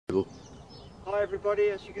Hi everybody,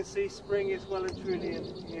 as you can see spring is well and truly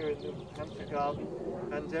here in the Hampshire garden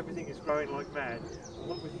and everything is growing like mad.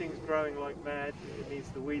 What with things growing like mad, it means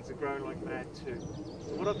the weeds are growing like mad too.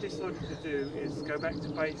 So what I've decided to do is go back to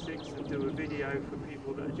basics and do a video for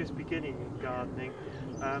people that are just beginning in gardening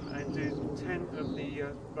and do 10 of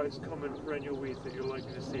the most common perennial weeds that you're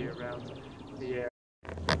likely to see around the area.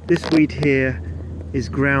 This weed here is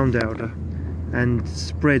ground elder and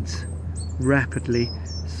spreads rapidly.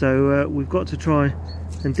 So we've got to try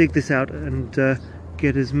and dig this out and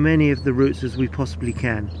get as many of the roots as we possibly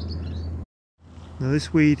can. Now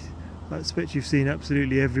this weed, I expect you've seen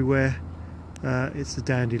absolutely everywhere. It's the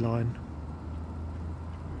dandelion.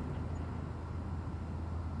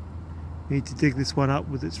 You need to dig this one up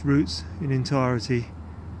with its roots in entirety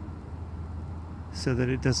so that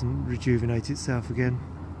it doesn't rejuvenate itself again.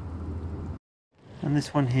 And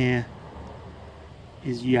this one here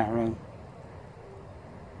is yarrow.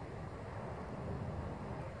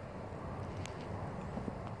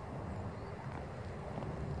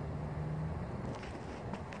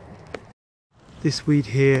 This weed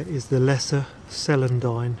here is the lesser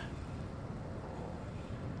celandine.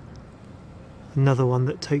 Another one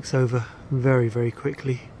that takes over very, very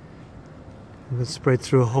quickly and can spread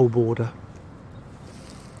through a whole border.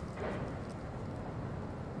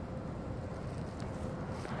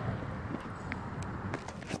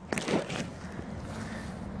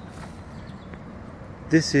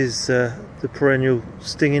 This is the perennial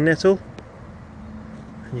stinging nettle,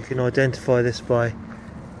 and you can identify this by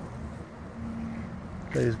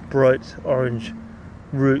those bright orange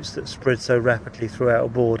roots that spread so rapidly throughout a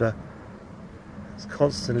border. It's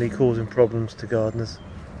constantly causing problems to gardeners.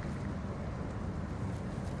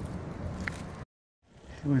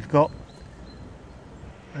 Here we've got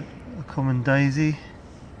a common daisy.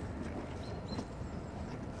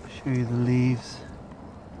 Show you the leaves.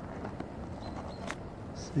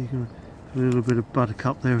 So you can a little bit of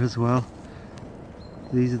buttercup there as well.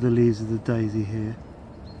 These are the leaves of the daisy here.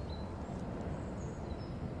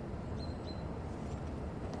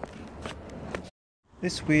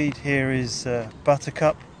 This weed here is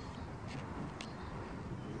buttercup,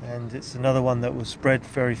 and it's another one that will spread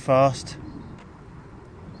very fast.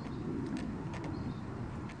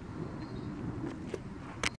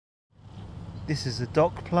 This is a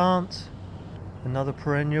dock plant, another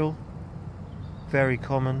perennial, very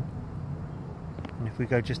common. And if we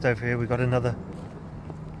go just over here, we've got another,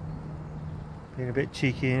 being a bit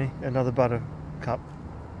cheeky, another buttercup.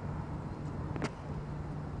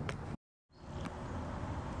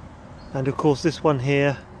 And of course this one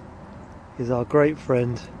here is our great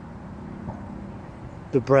friend,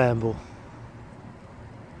 the bramble.